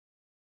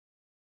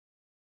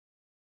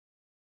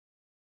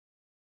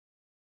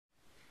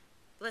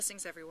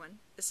Blessings, everyone.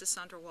 This is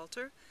Sandra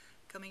Walter,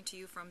 coming to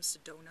you from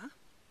Sedona,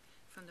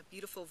 from the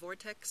beautiful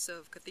vortex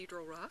of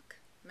Cathedral Rock.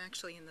 I'm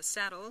actually in the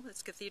saddle.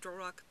 It's Cathedral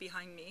Rock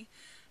behind me.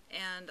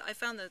 And I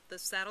found that the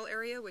saddle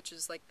area, which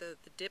is like the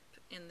dip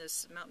in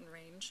this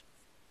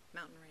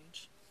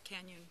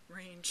canyon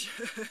range,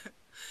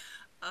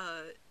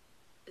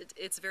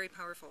 it's very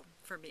powerful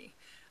for me.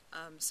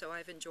 So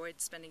I've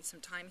enjoyed spending some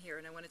time here,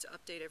 and I wanted to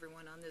update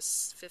everyone on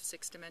this fifth,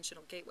 sixth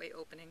dimensional gateway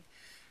opening.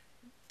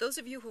 Those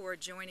of you who are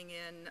joining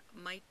in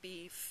might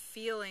be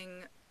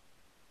feeling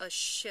a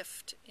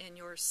shift in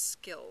your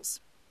skills.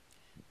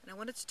 And I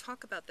wanted to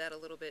talk about that a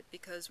little bit,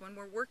 because when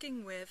we're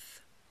working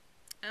with,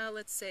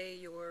 let's say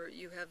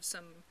you have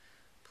some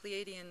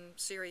Pleiadian,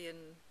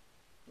 Syrian,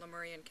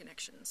 Lemurian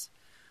connections,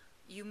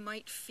 you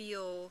might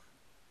feel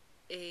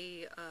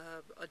a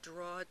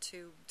draw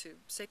to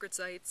sacred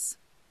sites,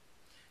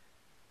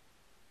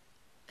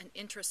 an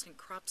interest in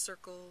crop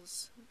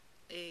circles,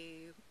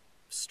 a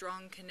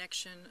strong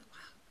connection.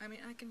 I mean,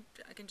 I can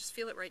just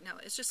feel it right now.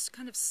 It's just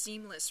kind of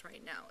seamless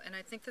right now, and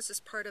I think this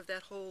is part of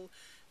that whole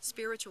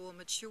spiritual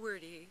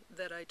maturity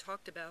that I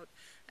talked about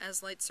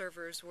as light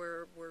servers.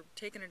 We're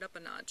taking it up a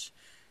notch,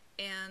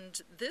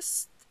 and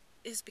this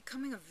is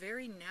becoming a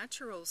very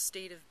natural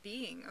state of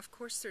being. Of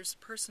course, there's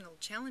personal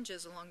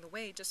challenges along the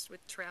way, just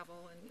with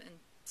travel and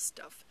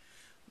stuff,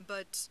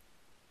 but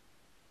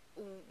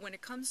when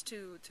it comes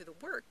to the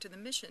work, to the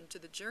mission, to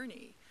the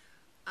journey,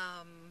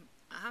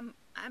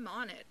 I'm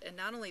on it. And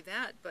not only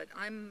that, but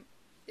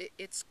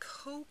it's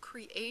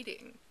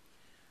co-creating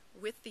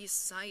with these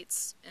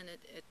sites, and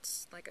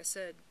it's like I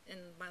said in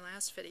my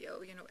last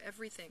video, you know,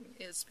 everything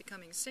is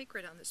becoming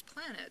sacred on this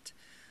planet.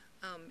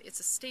 It's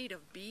a state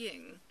of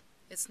being.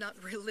 It's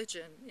not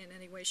religion in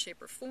any way,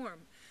 shape, or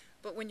form.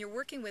 But when you're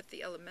working with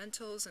the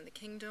elementals and the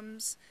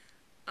kingdoms,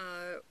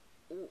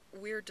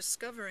 we're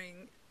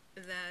discovering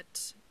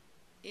that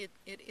it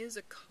is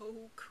a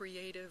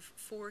co-creative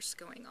force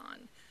going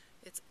on.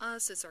 It's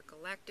us, it's our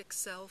galactic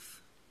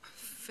self.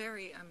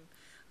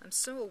 I'm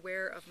so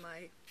aware of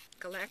my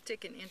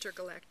galactic and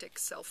intergalactic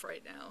self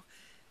right now.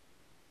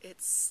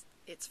 It's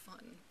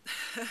fun.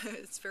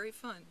 It's very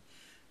fun,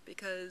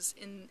 because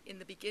in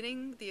the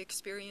beginning the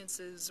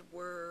experiences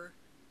were,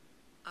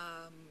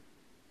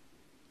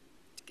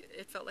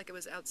 it felt like it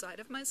was outside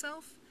of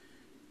myself,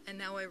 and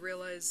now I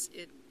realize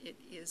it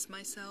is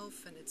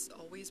myself, and it's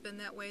always been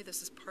that way.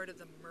 This is part of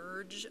the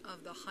merge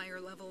of the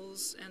higher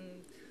levels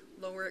and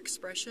lower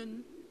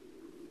expression.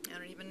 I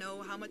don't even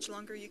know how much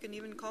longer you can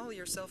even call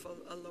yourself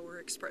a lower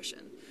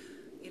expression.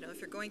 You know, if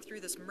you're going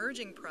through this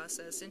merging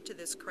process into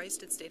this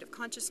Christed state of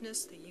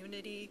consciousness, the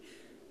unity,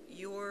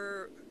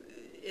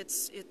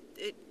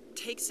 it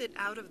takes it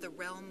out of the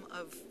realm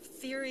of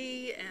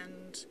theory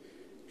and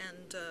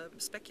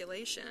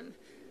speculation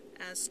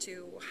as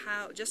to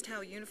just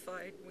how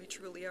unified we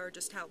truly are,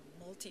 just how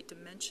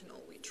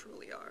multidimensional we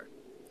truly are.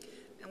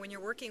 And when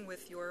you're working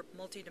with your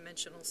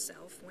multidimensional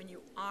self, when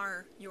you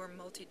are your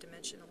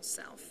multidimensional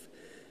self,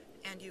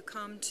 and you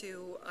come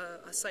to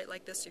a site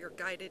like this, or you're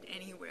guided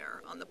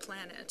anywhere on the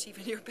planet,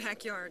 even your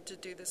backyard, to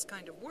do this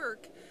kind of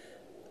work,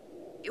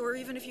 or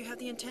even if you have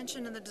the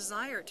intention and the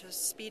desire to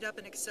speed up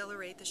and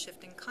accelerate the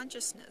shift in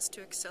consciousness,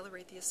 to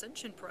accelerate the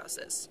ascension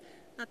process,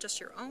 not just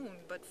your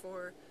own, but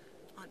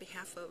on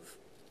behalf of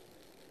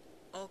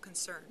all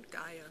concerned,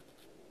 Gaia,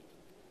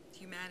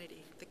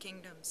 humanity, the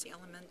kingdoms, the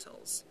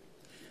elementals.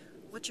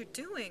 What you're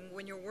doing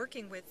when you're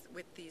working with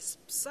these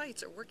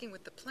sites, or working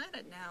with the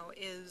planet now,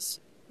 is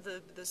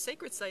the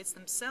sacred sites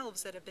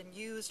themselves that have been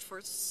used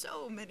for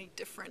so many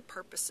different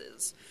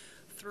purposes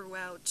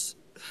throughout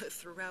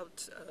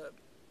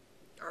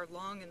our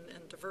long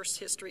and diverse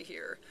history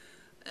here.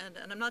 And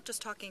I'm not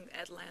just talking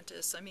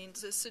Atlantis. I mean,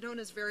 Sedona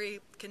is very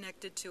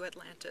connected to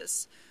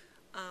Atlantis.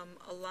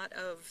 A lot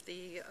of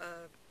the,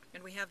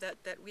 and we have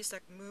that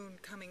Wesak moon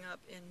coming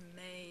up in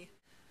May,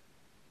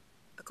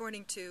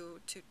 according to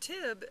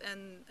Tib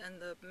and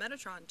the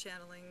Metatron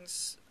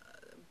channelings,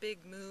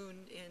 big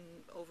moon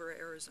over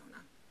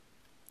Arizona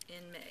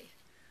in May.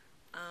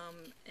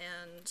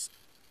 And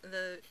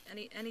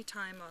any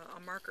time a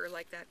marker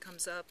like that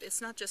comes up, it's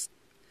not just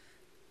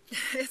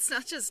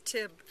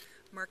Tib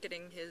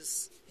marketing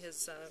his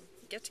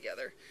get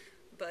together,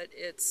 but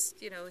it's,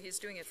 you know, he's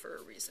doing it for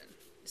a reason.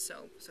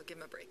 So give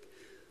him a break.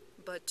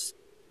 But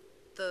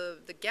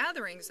the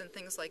gatherings and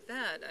things like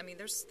that, I mean,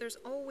 there's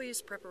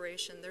always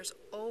preparation, there's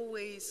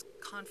always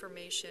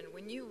confirmation.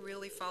 When you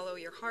really follow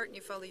your heart and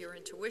you follow your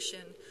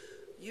intuition,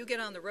 you get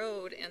on the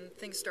road and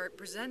things start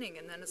presenting,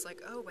 and then it's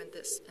like, oh, and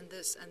this, and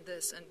this, and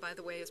this, and by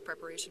the way, it's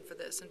preparation for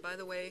this, and by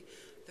the way,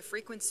 the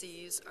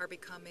frequencies are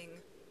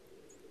becoming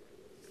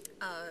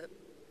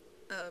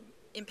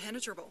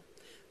impenetrable.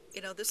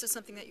 You know, this is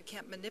something that you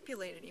can't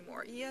manipulate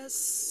anymore.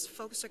 Yes,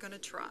 folks are going to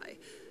try.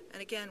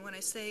 And again, when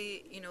I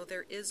say, you know,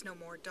 there is no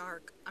more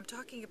dark, I'm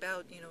talking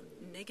about, you know,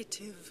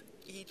 negative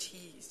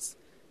ETs.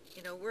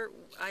 You know,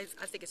 I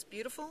think it's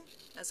beautiful,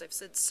 as I've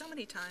said so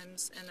many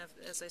times, and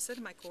as I said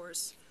in my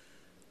course,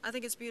 I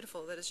think it's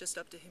beautiful that it's just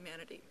up to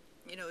humanity.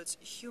 You know, it's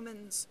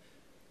humans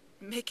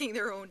making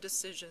their own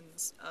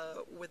decisions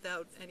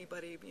without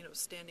anybody,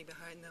 standing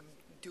behind them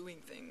doing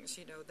things.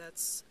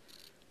 That's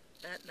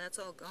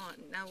all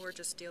gone. Now we're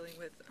just dealing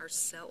with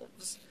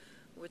ourselves,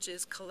 which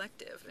is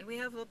collective. And we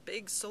have a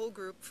big soul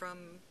group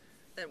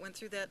that went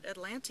through that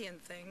Atlantean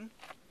thing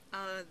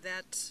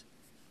that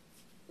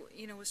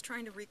was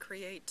trying to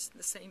recreate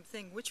the same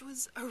thing, which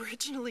was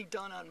originally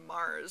done on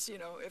Mars.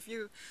 If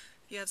you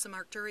have some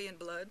Arcturian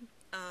blood,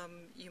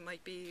 you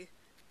might be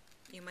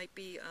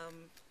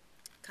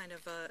kind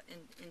of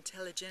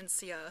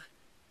intelligentsia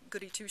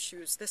goody two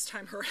shoes this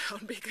time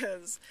around,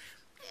 because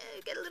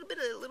you get a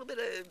little bit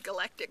of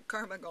galactic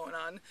karma going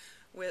on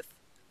with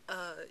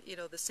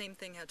the same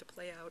thing had to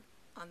play out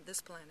on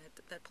this planet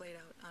that played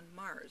out on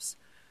Mars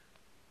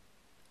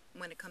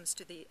when it comes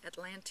to the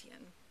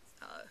Atlantean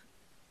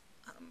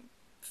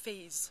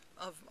phase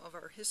of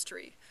our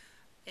history.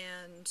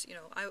 And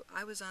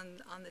I was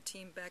on the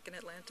team back in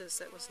Atlantis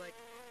that was like,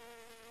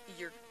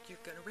 you're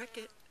gonna wreck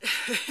it.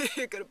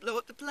 You're gonna blow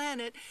up the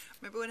planet.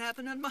 Remember what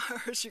happened on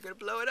Mars? You're gonna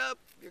blow it up.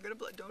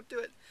 Don't do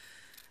it.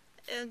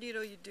 And you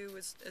do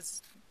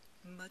as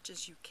much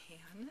as you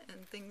can,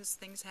 and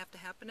things have to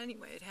happen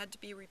anyway. It had to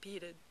be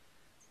repeated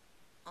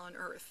on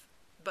Earth.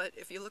 But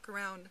if you look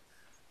around,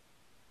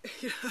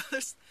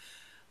 this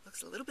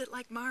looks a little bit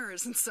like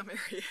Mars in some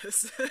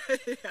areas.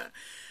 Yeah.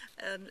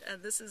 And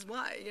this is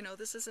why,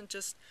 this isn't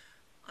just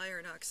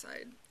iron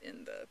oxide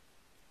in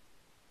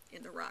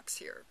the rocks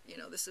here.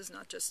 This is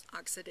not just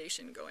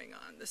oxidation going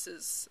on. This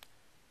is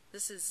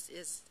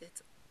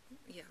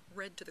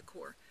red to the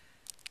core.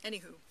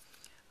 Anywho,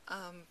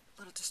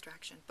 little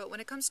distraction. But when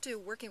it comes to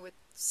working with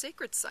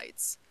sacred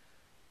sites,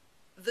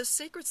 the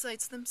sacred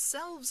sites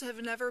themselves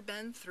have never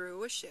been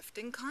through a shift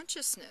in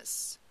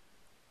consciousness.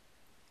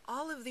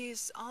 All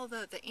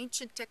the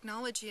ancient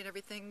technology and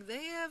everything,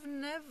 they have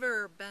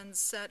never been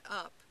set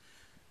up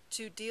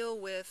to deal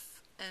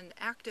with an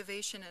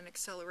activation and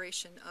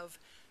acceleration of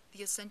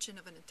the ascension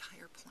of an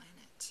entire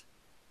planet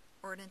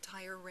or an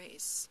entire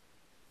race.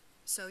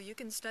 So you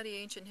can study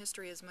ancient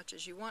history as much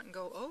as you want and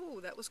go, oh,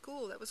 that was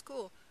cool, that was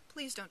cool.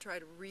 Please don't try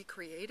to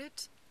recreate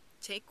it.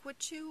 Take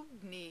what you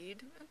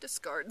need and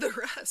discard the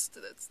rest.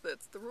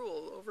 That's the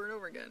rule over and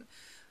over again.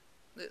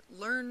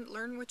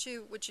 Learn what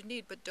you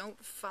need, but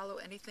don't follow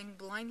anything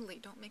blindly.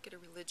 Don't make it a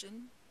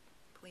religion,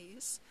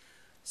 please.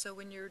 So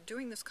when you're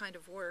doing this kind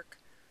of work,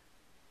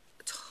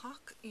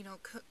 talk,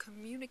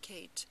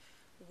 communicate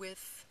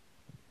with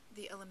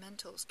the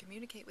elementals,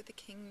 communicate with the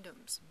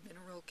kingdoms,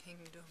 mineral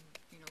kingdom,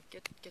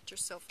 get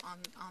yourself on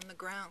the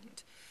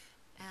ground,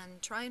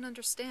 and try and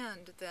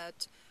understand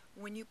that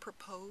when you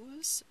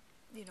propose,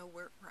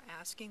 we're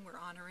asking, we're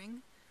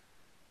honoring,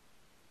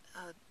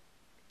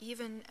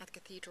 even at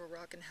Cathedral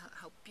Rock, and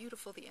how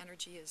beautiful the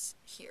energy is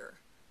here.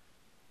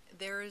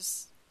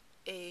 There's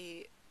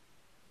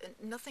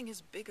nothing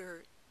is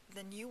bigger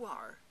than you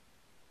are,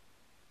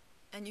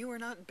 and you are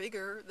not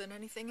bigger than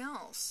anything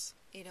else.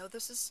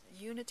 This is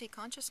unity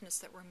consciousness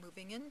that we're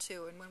moving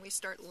into, and when we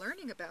start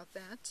learning about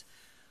that,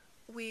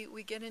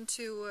 we get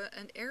into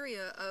an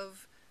area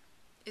of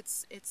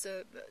it's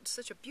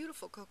such a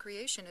beautiful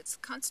co-creation. It's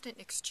constant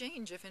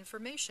exchange of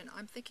information.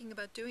 I'm thinking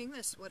about doing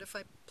this. What if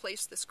I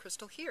place this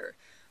crystal here?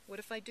 What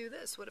if I do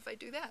this? What if I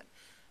do that?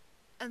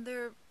 And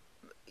they're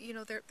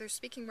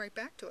speaking right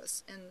back to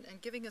us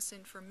and giving us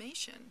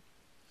information.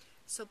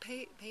 So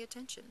pay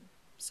attention.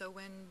 So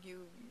when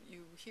you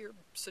hear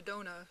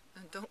Sedona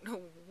and don't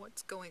know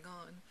what's going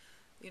on,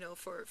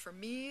 for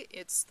me,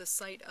 it's the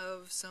site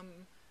of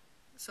some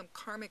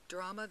karmic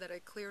drama that I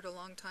cleared a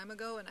long time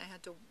ago, and I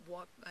had to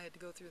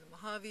go through the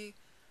Mojave,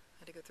 I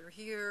had to go through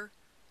here,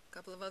 a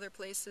couple of other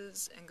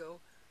places, and go,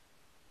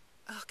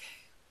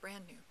 okay,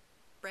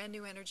 brand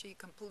new energy,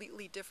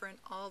 completely different,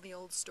 all the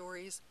old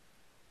stories,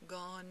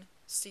 gone,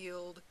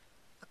 sealed,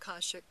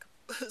 Akashic,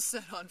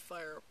 set on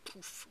fire,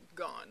 poof,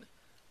 gone,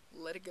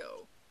 let it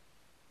go.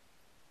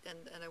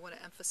 And I want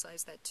to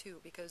emphasize that too,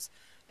 because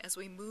as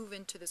we move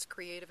into this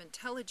creative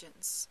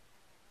intelligence,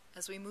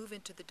 as we move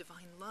into the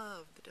divine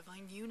love, the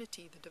divine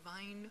unity, the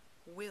divine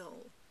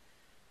will,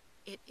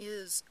 it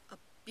is a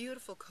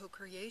beautiful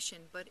co-creation,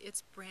 but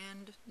it's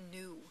brand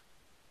new.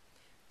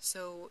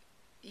 So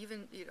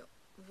even,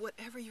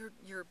 whatever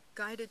you're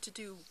guided to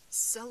do,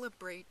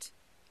 celebrate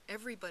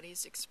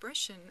everybody's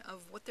expression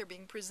of what they're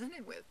being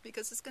presented with,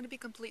 because it's going to be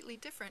completely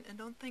different. And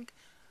don't think,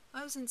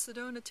 I was in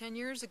Sedona 10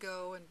 years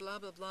ago and blah,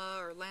 blah, blah,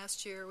 or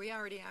last year we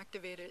already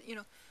activated.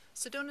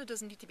 Sedona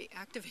doesn't need to be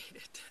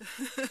activated,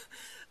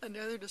 and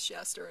neither does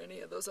Shasta or any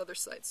of those other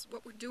sites.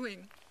 What we're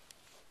doing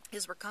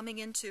is we're coming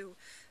into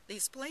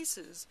these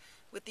places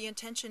with the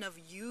intention of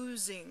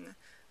using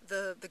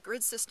the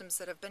grid systems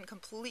that have been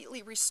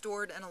completely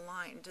restored and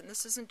aligned. And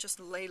this isn't just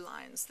ley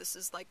lines. This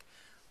is like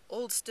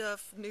old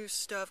stuff, new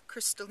stuff,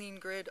 crystalline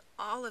grid,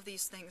 all of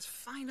these things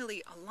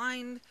finally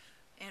aligned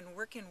and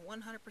work in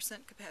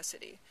 100%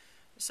 capacity.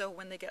 So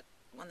when they got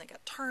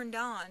turned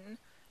on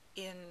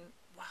in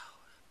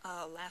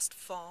last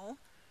fall,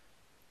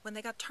 when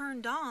they got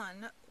turned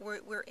on,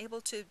 we're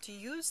able to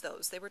use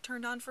those. They were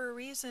turned on for a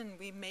reason.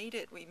 We made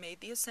it. We made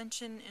the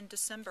Ascension in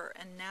December,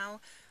 and now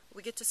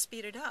we get to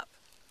speed it up.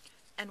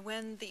 And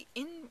when the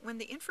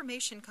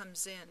information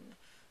comes in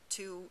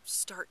to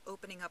start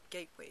opening up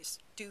gateways,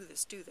 do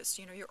this.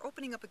 You know, you're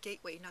opening up a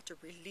gateway not to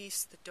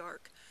release the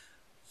dark.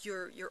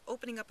 You're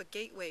opening up a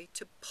gateway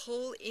to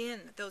pull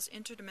in those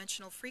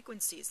interdimensional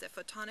frequencies, that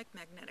photonic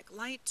magnetic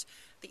light,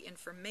 the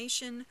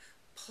information,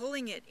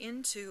 pulling it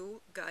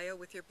into Gaia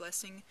with your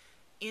blessing,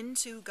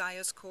 into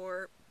Gaia's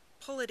core,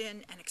 pull it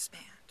in and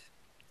expand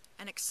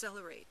and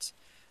accelerate.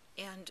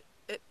 And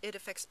it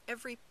affects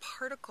every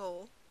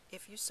particle,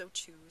 if you so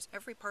choose,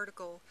 every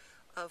particle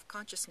of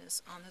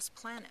consciousness on this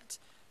planet.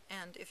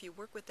 And if you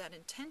work with that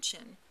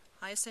intention,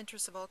 highest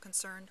interest of all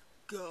concerned,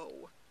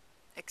 go.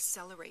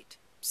 Accelerate.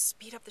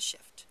 Speed up the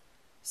shift.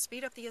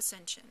 Speed up the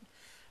ascension.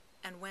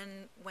 And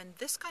when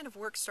this kind of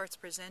work starts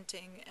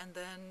presenting, and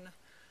then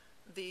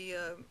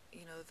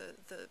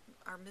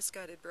our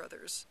misguided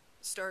brothers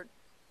start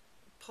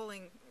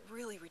pulling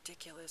really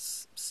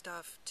ridiculous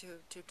stuff to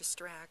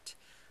distract,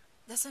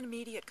 that's an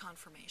immediate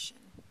confirmation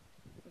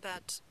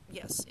that,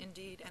 yes,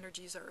 indeed,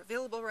 energies are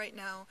available right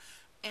now.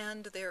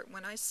 And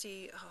when I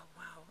see, oh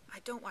wow, I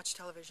don't watch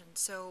television,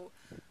 so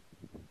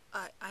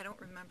I don't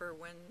remember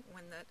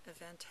when that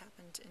event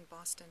happened in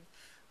Boston,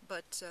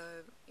 but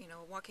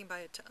walking by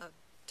a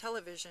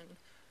television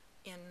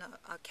in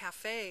a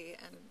cafe,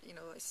 and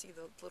I see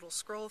the little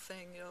scroll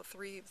thing,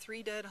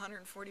 three dead,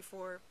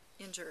 144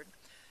 injured,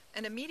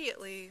 and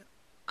immediately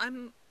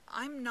I'm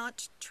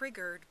not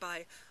triggered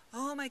by,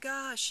 oh my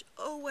gosh,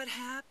 oh what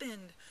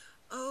happened,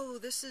 oh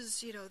this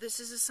is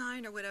a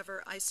sign or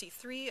whatever. I see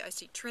 3, I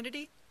see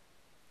Trinity,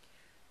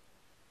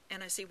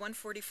 and I see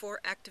 144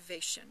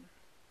 activation.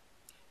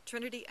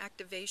 Trinity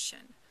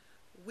activation.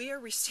 We are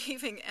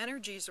receiving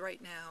energies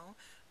right now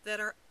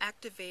that are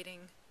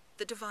activating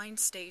the divine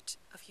state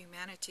of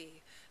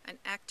humanity and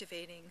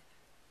activating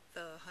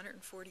the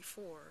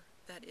 144.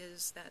 That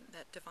is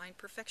that divine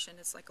perfection.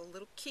 It's like a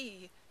little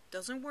key.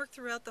 Doesn't work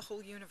throughout the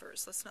whole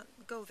universe. Let's not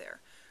go there.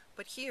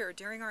 But here,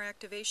 during our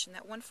activation,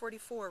 that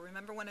 144,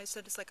 remember when I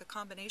said it's like a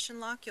combination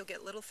lock? You'll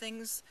get little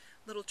things,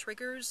 little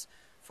triggers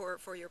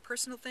for your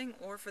personal thing,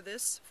 or for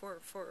this,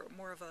 for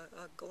more of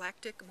a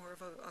galactic, more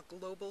of a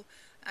global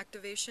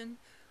activation.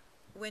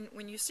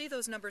 When you see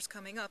those numbers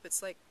coming up,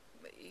 it's like,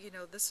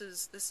 this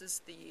is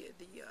the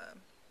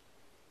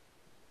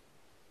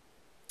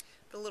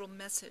little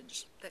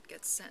message that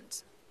gets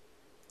sent,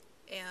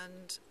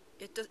 and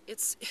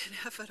it's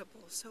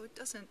inevitable. So it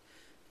doesn't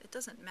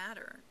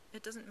matter.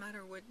 It doesn't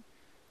matter what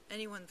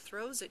anyone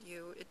throws at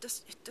you. It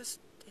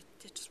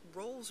just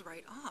rolls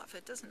right off.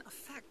 It doesn't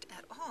affect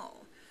at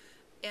all.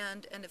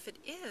 And if it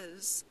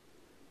is,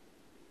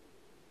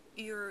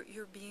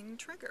 you're being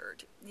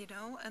triggered,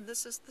 and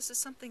this is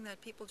something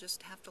that people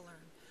just have to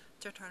learn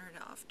to turn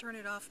it off. Turn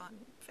it off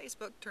on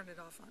Facebook, turn it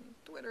off on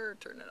Twitter,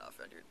 turn it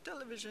off on your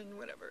television,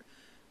 whatever.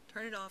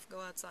 Turn it off,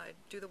 go outside,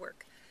 do the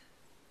work.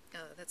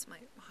 That's my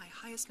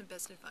highest and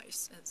best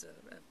advice as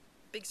a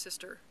big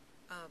sister.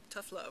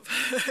 Tough love.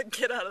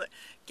 Get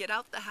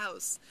out the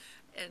house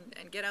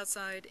and get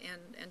outside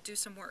and do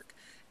some work.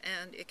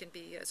 And it can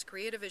be as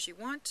creative as you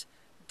want.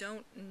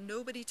 Don't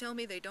nobody tell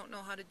me they don't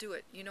know how to do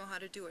it. You know how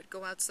to do it.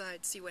 Go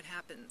outside, see what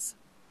happens.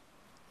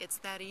 It's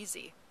that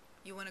easy.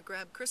 You want to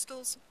grab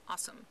crystals?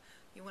 Awesome.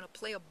 You want to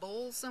play a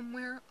bowl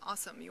somewhere?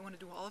 Awesome. You want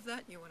to do all of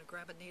that? You want to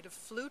grab a native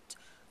flute?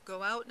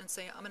 Go out and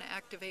say, I'm going to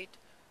activate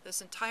this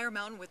entire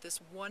mountain with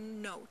this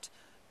one note.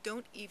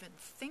 Don't even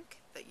think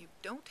that you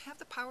don't have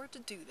the power to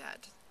do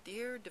that.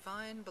 Dear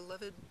divine,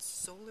 beloved,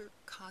 solar,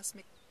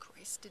 cosmic,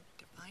 Christed,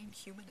 divine,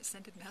 human,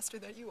 ascended master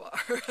that you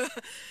are.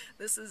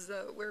 This is,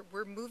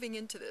 we're moving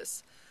into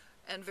this,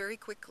 and very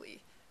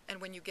quickly.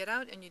 And when you get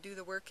out and you do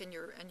the work, and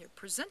you're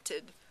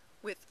presented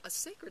with a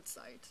sacred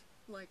site,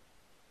 like,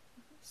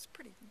 it's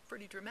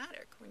pretty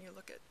dramatic. When you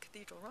look at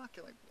Cathedral Rock,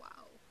 you're like,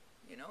 wow,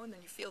 and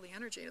then you feel the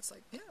energy, and it's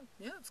like,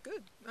 yeah, it's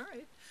good, all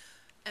right.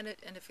 And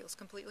it feels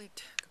completely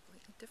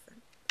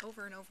different,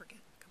 over and over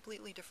again,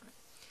 completely different,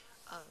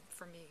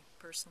 for me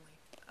personally.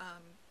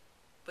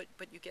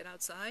 But you get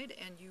outside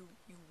and you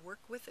work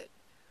with it.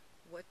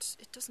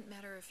 It doesn't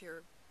matter if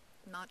you're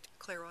not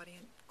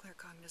clairaudient,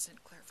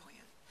 claircognizant,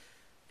 clairvoyant.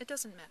 It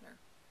doesn't matter.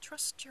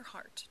 Trust your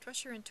heart,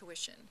 trust your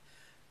intuition,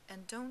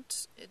 and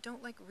don't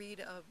like read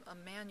a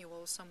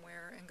manual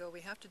somewhere and go,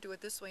 we have to do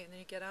it this way, and then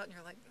you get out and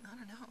you're like, I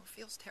don't know, it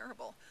feels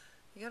terrible.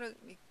 You gotta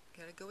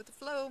go with the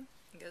flow.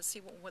 You gotta see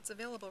what's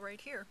available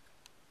right here,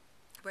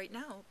 right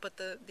now. But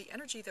the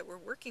energy that we're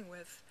working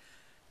with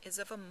is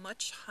of a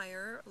much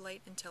higher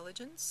light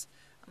intelligence,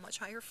 a much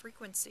higher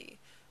frequency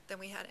than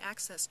we had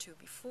access to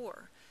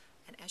before.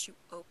 And as you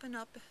open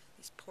up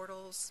these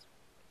portals,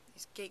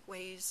 these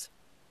gateways,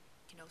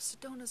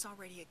 Sedona's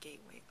already a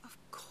gateway. Of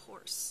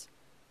course.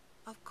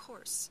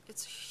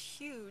 It's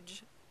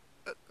huge.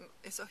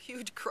 It's a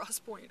huge cross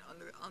point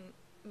on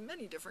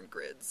many different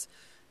grids.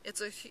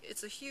 It's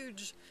a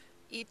huge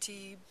ET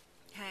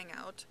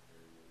hangout,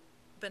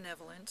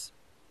 benevolent,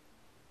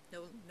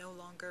 no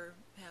longer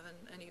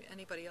having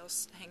anybody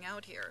else hang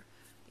out here.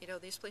 You know,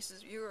 these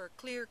places, you are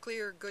clear,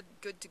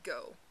 good to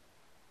go.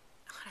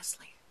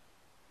 Honestly,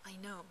 I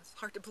know it's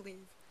hard to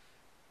believe,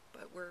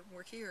 but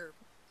we're here,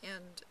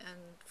 and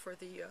for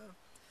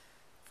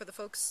the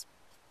folks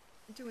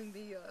doing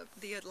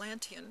the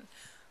Atlantean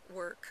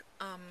work,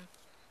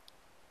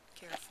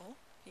 careful.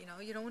 You know,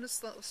 you don't want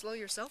to slow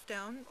yourself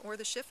down or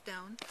the shift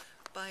down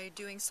by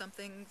doing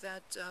something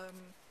that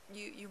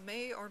you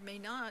may or may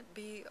not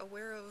be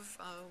aware of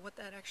what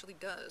that actually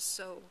does.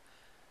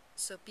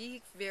 So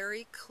be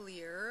very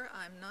clear.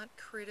 I'm not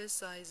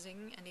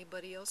criticizing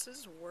anybody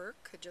else's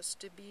work,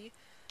 just to be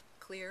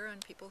clear on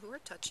people who are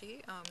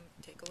touchy.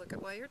 Take a look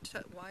at why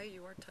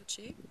you are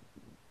touchy.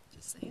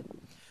 Just saying.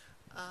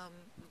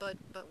 But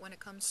when it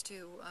comes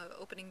to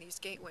opening these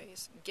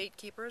gateways,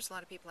 gatekeepers, a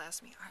lot of people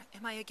ask me,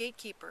 am I a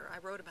gatekeeper? I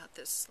wrote about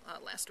this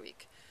last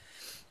week.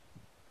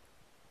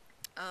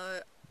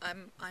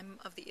 I'm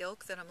of the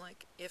ilk that I'm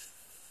like,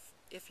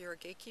 if you're a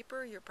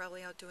gatekeeper, you're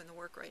probably out doing the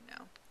work right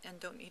now and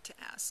don't need to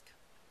ask.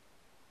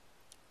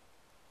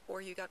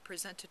 Or you got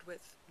presented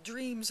with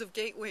dreams of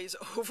gateways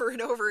over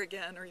and over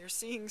again, or you're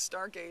seeing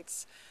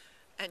stargates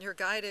and you're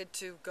guided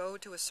to go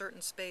to a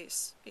certain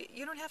space.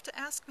 You don't have to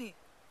ask me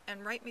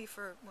and write me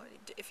for,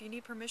 if you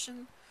need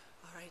permission,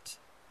 all right,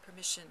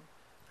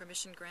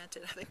 permission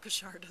granted. I think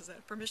Bashar does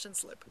that. Permission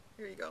slip.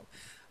 Here you go.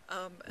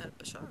 And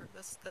Bashar,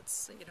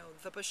 that's you know,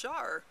 the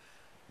Bashar,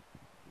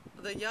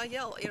 the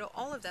Yael, you know,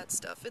 all of that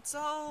stuff. It's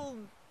all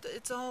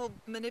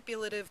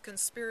manipulative,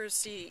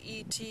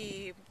 conspiracy, ET,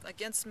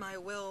 against my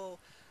will,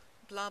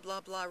 blah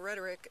blah blah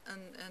rhetoric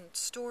and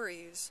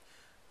stories,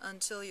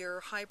 until your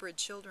hybrid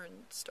children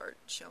start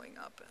showing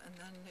up, and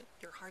then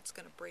your heart's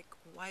gonna break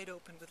wide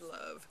open with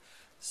love.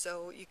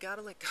 So you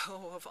gotta let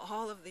go of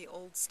all of the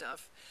old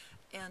stuff,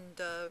 and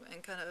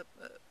kind of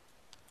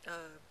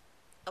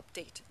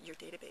update your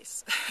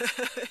database.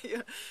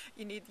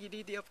 you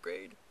need the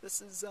upgrade.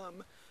 This is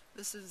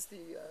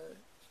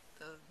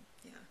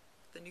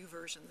the new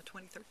version, the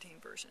 2013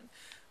 version.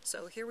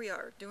 So here we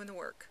are doing the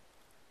work.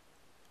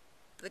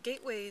 The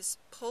gateways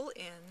pull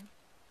in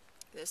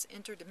this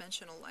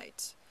interdimensional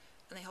light,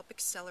 and they help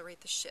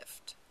accelerate the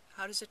shift.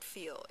 How does it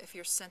feel? If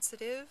you're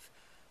sensitive,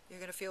 you're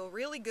going to feel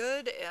really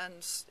good, and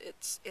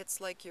it's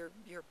like your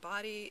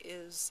body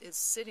is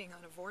sitting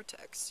on a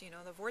vortex. You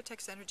know, the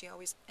vortex energy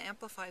always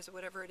amplifies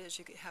whatever it is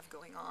you have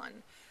going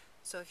on.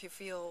 So if you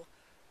feel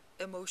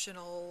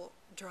emotional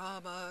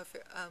drama,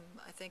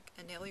 I think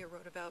Anelia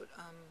wrote about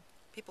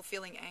people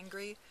feeling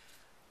angry.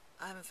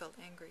 I haven't felt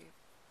angry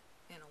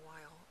in a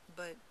while,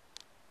 but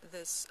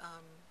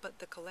but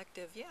the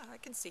collective, yeah, I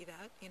can see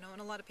that, you know,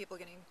 and a lot of people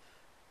getting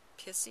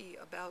pissy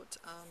about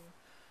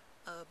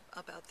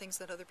things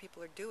that other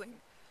people are doing.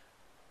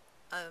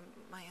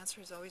 My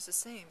answer is always the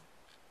same.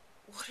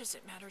 What does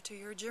it matter to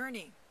your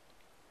journey?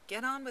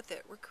 Get on with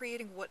it. We're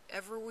creating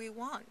whatever we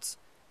want.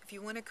 If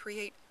you want to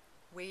create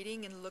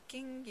waiting and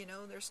looking, you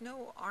know, there's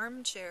no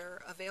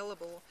armchair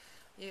available.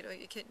 You know,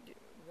 you can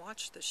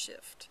watch the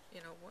shift.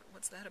 You know,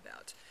 what's that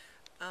about?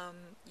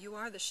 You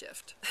are the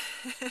shift.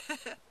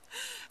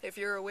 If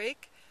you're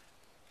awake,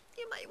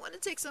 you might want to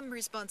take some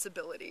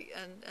responsibility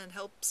and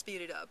help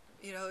speed it up.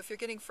 You know, if you're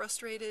getting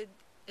frustrated,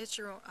 it's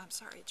your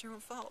own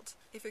fault.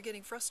 If you're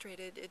getting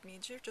frustrated, it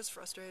means you're just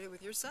frustrated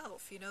with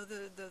yourself. You know,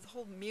 the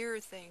whole mirror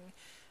thing,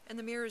 and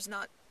the mirror is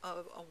not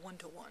a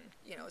one-to-one.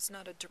 You know, it's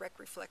not a direct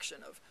reflection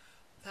of,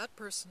 that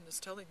person is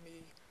telling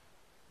me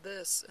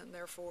this, and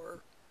therefore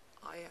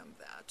I am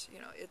that. You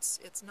know,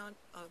 it's not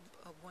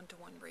a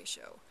one-to-one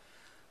ratio.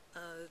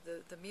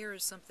 The mirror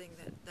is something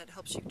that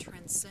helps you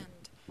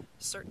transcend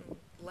certain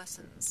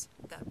lessons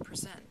that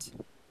present,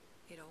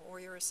 you know, or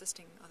you're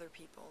assisting other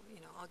people.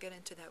 You know, I'll get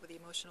into that with the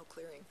emotional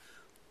clearing.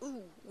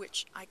 Ooh,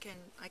 which I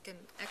can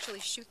actually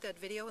shoot that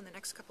video in the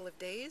next couple of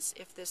days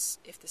if this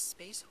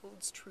space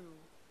holds true.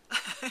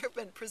 I've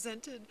been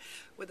presented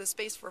with a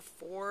space for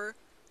 4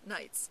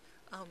 nights,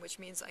 which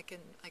means I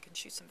can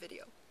shoot some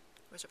video,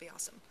 which will be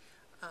awesome.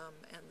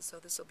 And so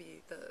this will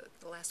be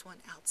the last one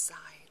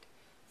outside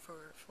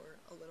for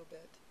a little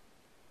bit.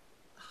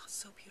 Oh,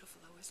 so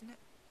beautiful though, isn't it?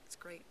 It's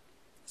great.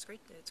 It's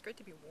great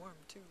to be warm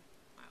too.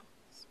 Wow,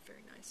 it's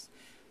very nice.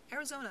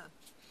 Arizona,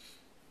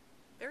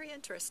 very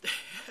interesting.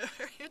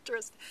 Very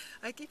interesting.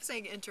 I keep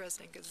saying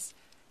interesting because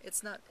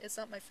it's not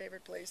my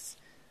favorite place.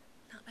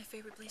 Not my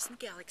favorite place in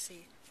the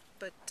galaxy,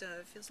 but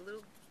it feels a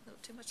little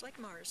too much like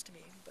Mars to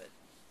me. But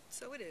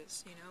so it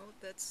is. You know,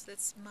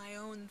 that's my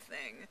own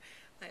thing.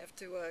 I have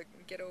to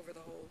get over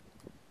the whole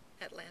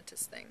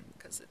Atlantis thing,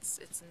 because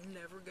it's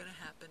never gonna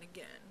happen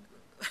again.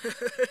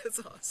 It's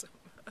awesome.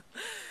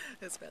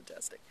 It's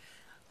fantastic.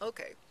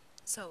 Okay,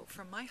 so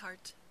from my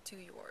heart to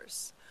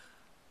yours,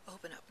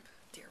 open up,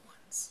 dear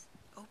ones.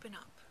 Open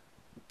up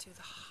to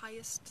the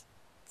highest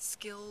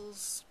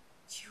skills.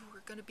 You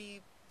are gonna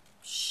be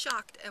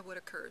shocked at what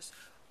occurs.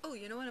 Oh,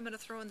 you know what I'm gonna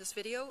throw in this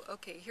video?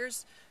 Okay,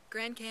 here's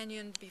Grand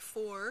Canyon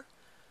before,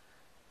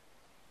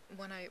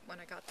 when I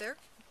got there.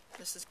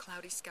 This is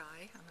cloudy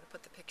sky. I'm gonna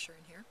put the picture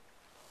in here.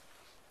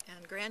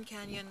 And Grand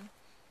Canyon,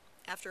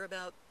 after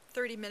about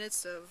 30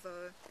 minutes of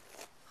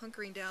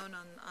hunkering down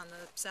on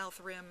the south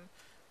rim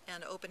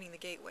and opening the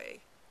gateway.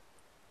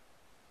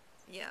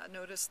 Yeah,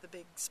 notice the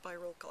big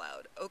spiral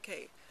cloud.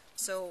 Okay,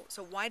 so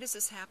why does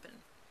this happen?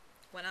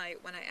 When I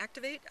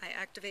activate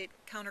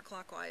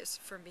counterclockwise.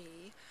 For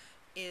me,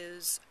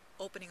 is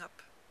opening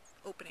up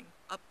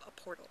a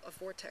portal, a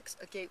vortex,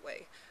 a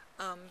gateway.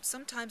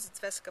 Sometimes it's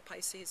Vesica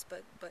Pisces,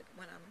 but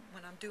when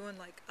I'm doing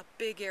like a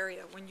big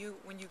area, when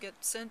you get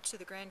sent to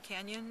the Grand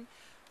Canyon,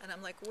 and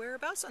I'm like,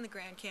 whereabouts on the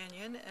Grand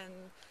Canyon,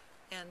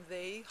 and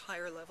they,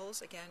 higher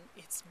levels, again,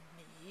 it's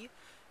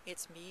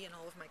me and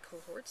all of my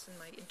cohorts and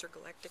my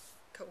intergalactic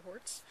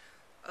cohorts.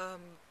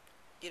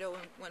 You know,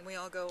 when we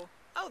all go,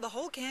 oh, the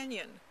whole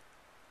canyon.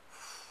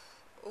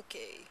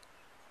 Okay,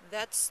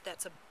 that's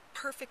a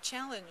perfect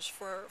challenge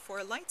for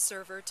a light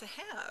server to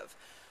have,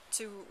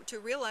 to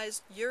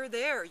realize you're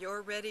there,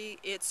 you're ready,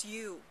 it's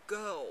you,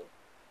 go.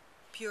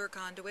 Pure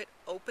conduit,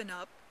 open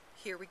up,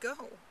 here we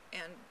go.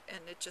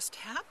 And it just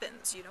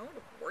happens, you know,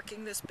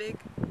 working this big,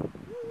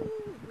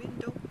 wind,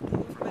 don't blow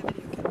over my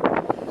video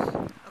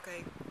camera.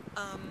 Okay,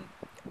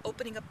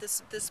 opening up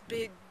this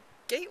big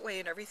gateway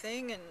and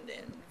everything, and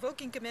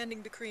invoking,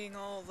 commanding, decreeing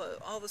all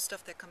the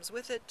stuff that comes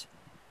with it,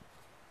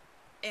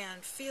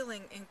 and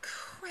feeling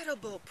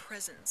incredible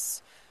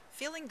presence,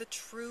 feeling the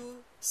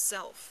true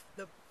self,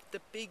 the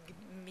big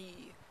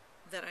me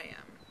that I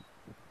am,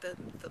 the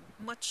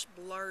much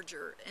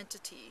larger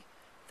entity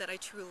that I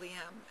truly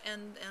am,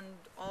 and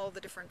all the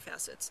different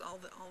facets, all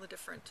the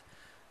different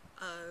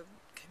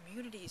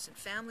communities and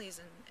families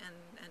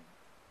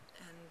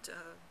and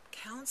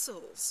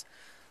councils,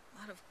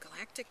 a lot of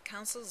galactic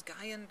councils,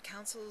 Gaian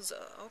councils,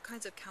 all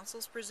kinds of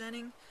councils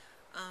presenting,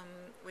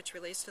 which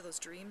relates to those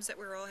dreams that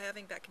we were all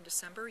having back in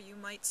December. You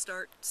might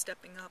start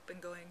stepping up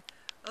and going,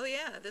 oh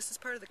yeah, this is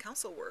part of the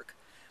council work.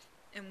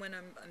 And when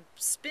I'm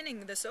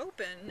spinning this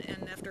open,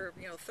 and after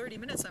 30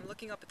 minutes, I'm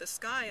looking up at the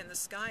sky, and the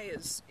sky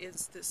is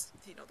this,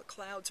 the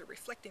clouds are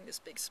reflecting this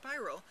big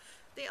spiral.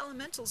 The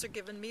elementals are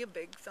giving me a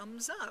big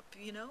thumbs up.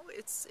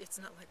 It's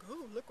not like,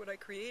 oh, look what I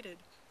created.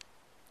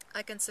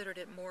 I considered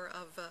it more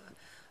of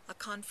a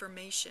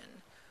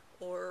confirmation,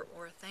 or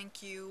a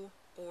thank you,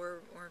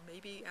 or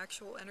maybe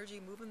actual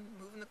energy moving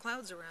the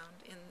clouds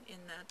around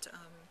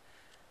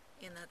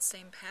in that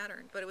same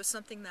pattern. But it was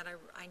something that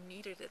I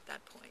needed at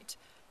that point.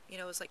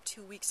 It was like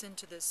 2 weeks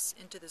into this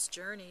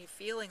journey,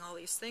 feeling all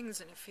these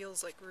things, and it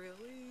feels like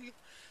really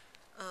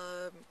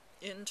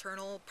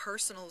internal,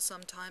 personal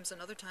sometimes,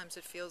 and other times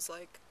it feels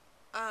like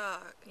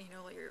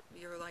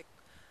you're like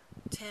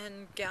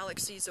 10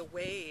 galaxies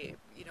away,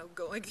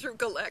 going through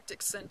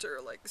galactic center,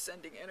 like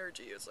sending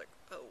energy. It's like,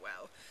 oh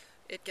wow,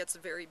 it gets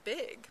very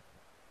big.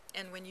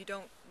 And when you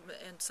don't,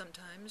 and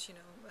sometimes,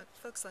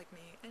 folks like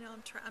me,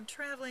 I'm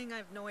traveling, I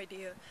have no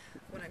idea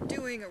what I'm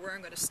doing or where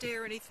I'm going to stay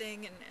or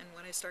anything, and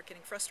when I start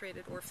getting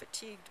frustrated or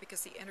fatigued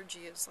because the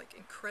energy is like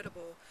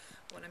incredible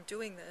when I'm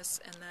doing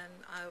this, and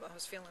then I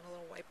was feeling a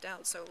little wiped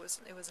out, so it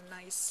was a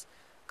nice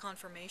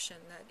confirmation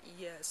that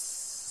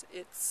yes,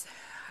 it's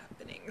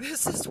happening,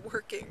 this is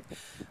working.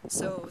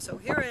 So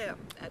here I am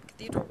at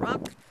Cathedral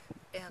Rock,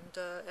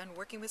 and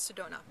working with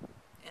Sedona,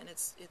 and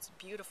it's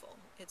beautiful.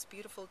 It's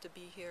beautiful to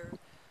be here,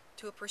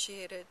 to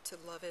appreciate it, to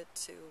love it,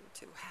 to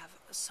have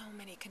so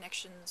many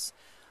connections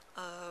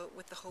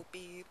with the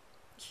Hopi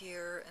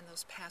here and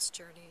those past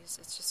journeys.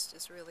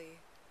 It's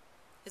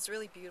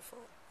really beautiful.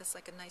 It's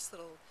like a nice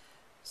little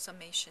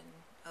summation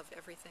of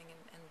everything,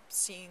 and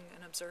seeing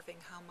and observing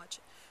how much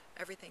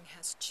everything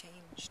has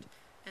changed,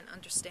 and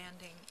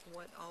understanding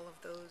what all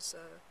of those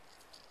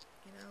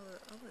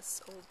all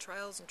this old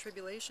trials and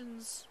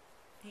tribulations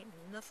ain't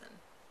nothing.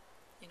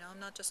 I'm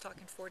not just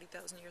talking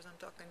 40,000 years, I'm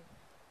talking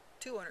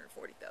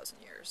 240,000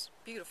 years.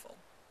 Beautiful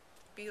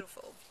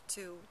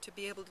to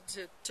be able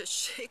to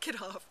shake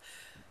it off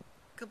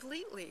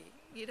completely,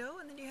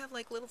 and then you have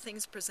like little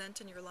things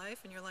present in your life,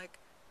 and you're like,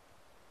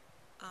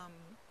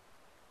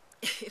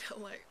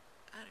 like,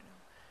 I don't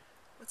know,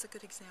 what's a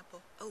good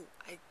example? Oh,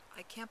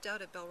 I camped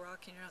out at Bell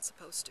Rock, and you're not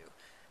supposed to,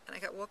 and I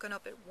got woken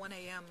up at 1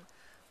 a.m.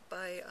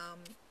 by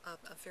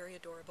a very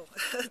adorable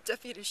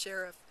deputy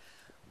sheriff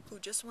who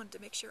just wanted to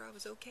make sure I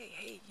was okay.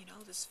 Hey,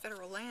 this is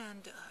federal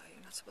land,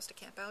 you're not supposed to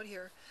camp out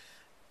here,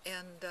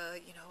 and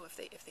if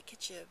they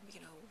catch you,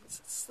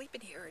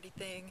 sleeping here or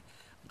anything,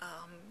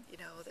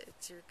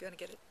 that you're gonna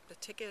get a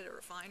ticket or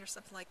a fine or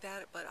something like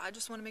that. But I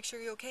just want to make sure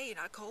you're okay. You're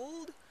not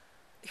cold.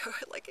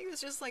 Like, it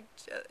was just like,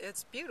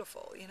 it's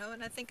beautiful,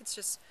 and I think it's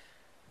just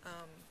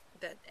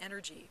that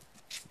energy,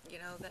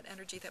 that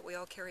energy that we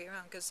all carry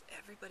around, because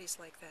everybody's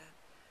like that.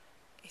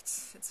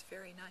 It's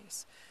very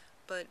nice.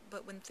 But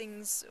when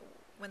things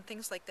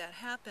like that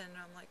happen,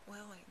 I'm like,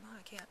 well,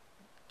 I can't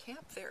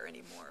camp there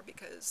anymore,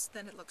 because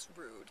then it looks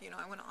rude.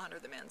 I want to honor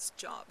the man's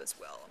job as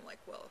well. I'm like,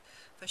 well,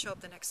 if I show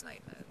up the next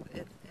night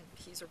and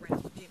he's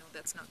around,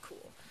 that's not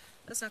cool.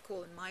 That's not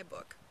cool in my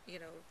book,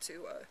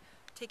 to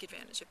take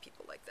advantage of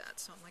people like that.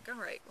 So I'm like,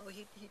 all right, well,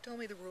 he told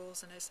me the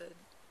rules, and I said,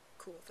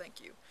 cool, thank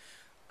you.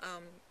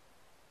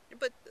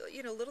 But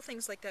little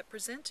things like that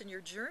present in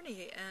your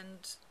journey,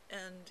 and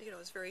And I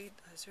was very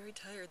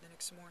tired the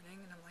next morning,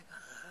 and I'm like,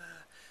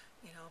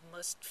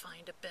 must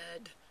find a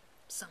bed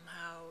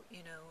somehow,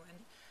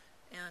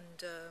 and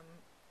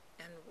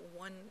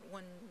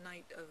one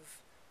night of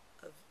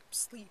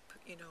sleep,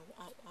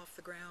 off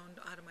the ground,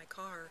 out of my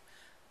car,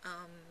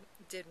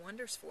 did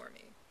wonders for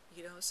me,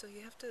 So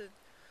you have to.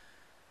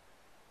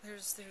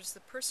 There's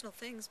the personal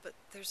things, but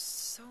there's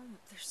so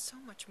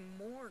much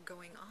more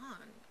going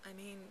on. I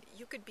mean,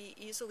 you could be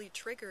easily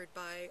triggered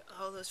by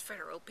all those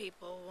federal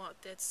people. Well,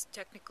 that's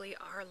technically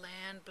our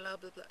land, blah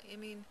blah blah. I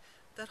mean,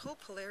 that whole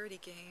polarity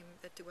game,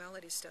 that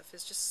duality stuff,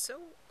 is just so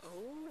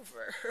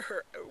over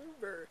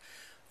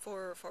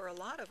for a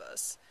lot of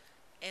us.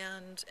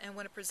 And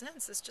when it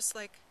presents, it's just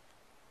like,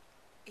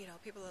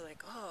 people are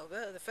like, oh,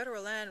 well, the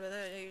federal land, well,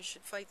 you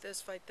should fight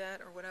this, fight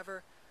that, or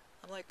whatever.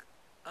 I'm like,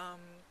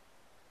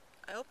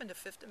 I opened a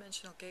fifth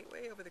dimensional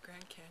gateway over the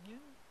Grand Canyon.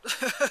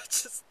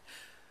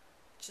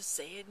 just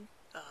saying,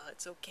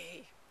 it's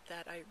okay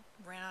that I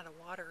ran out of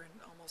water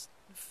and almost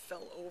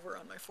fell over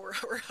on my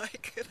 4-hour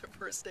hike the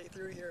first day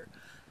through here.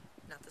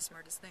 Not the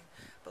smartest thing,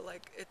 but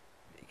like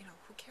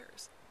who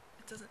cares?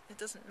 It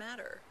doesn't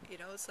matter.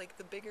 It's like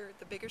the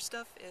bigger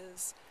stuff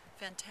is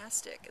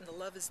fantastic, and the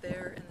love is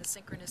there, and the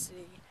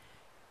synchronicity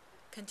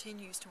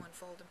continues to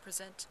unfold and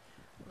present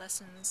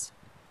lessons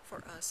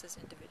for us as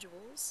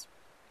individuals,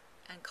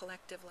 and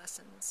collective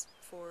lessons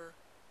for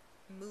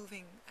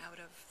moving out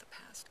of the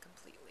past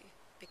completely,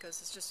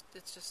 because it's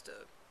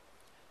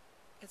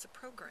a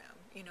program.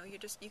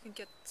 You can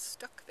get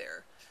stuck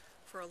there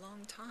for a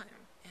long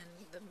time, and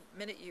the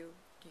minute you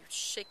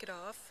shake it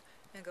off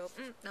and go,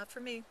 not for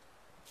me,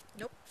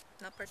 nope,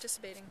 not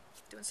participating,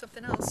 doing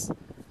something else,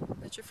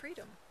 that's your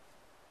freedom.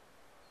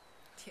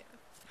 Yeah,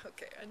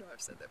 okay, I know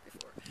I've said that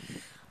before.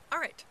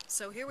 Alright,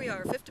 so here we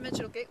are, fifth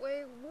dimensional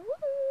gateway. Woo!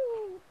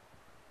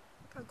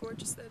 Look how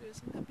gorgeous that is.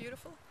 Isn't that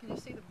beautiful? Can you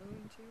see the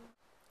moon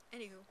too?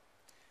 Anywho,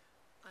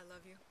 I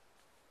love you.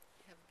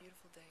 Have a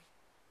beautiful day.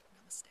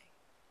 Namaste.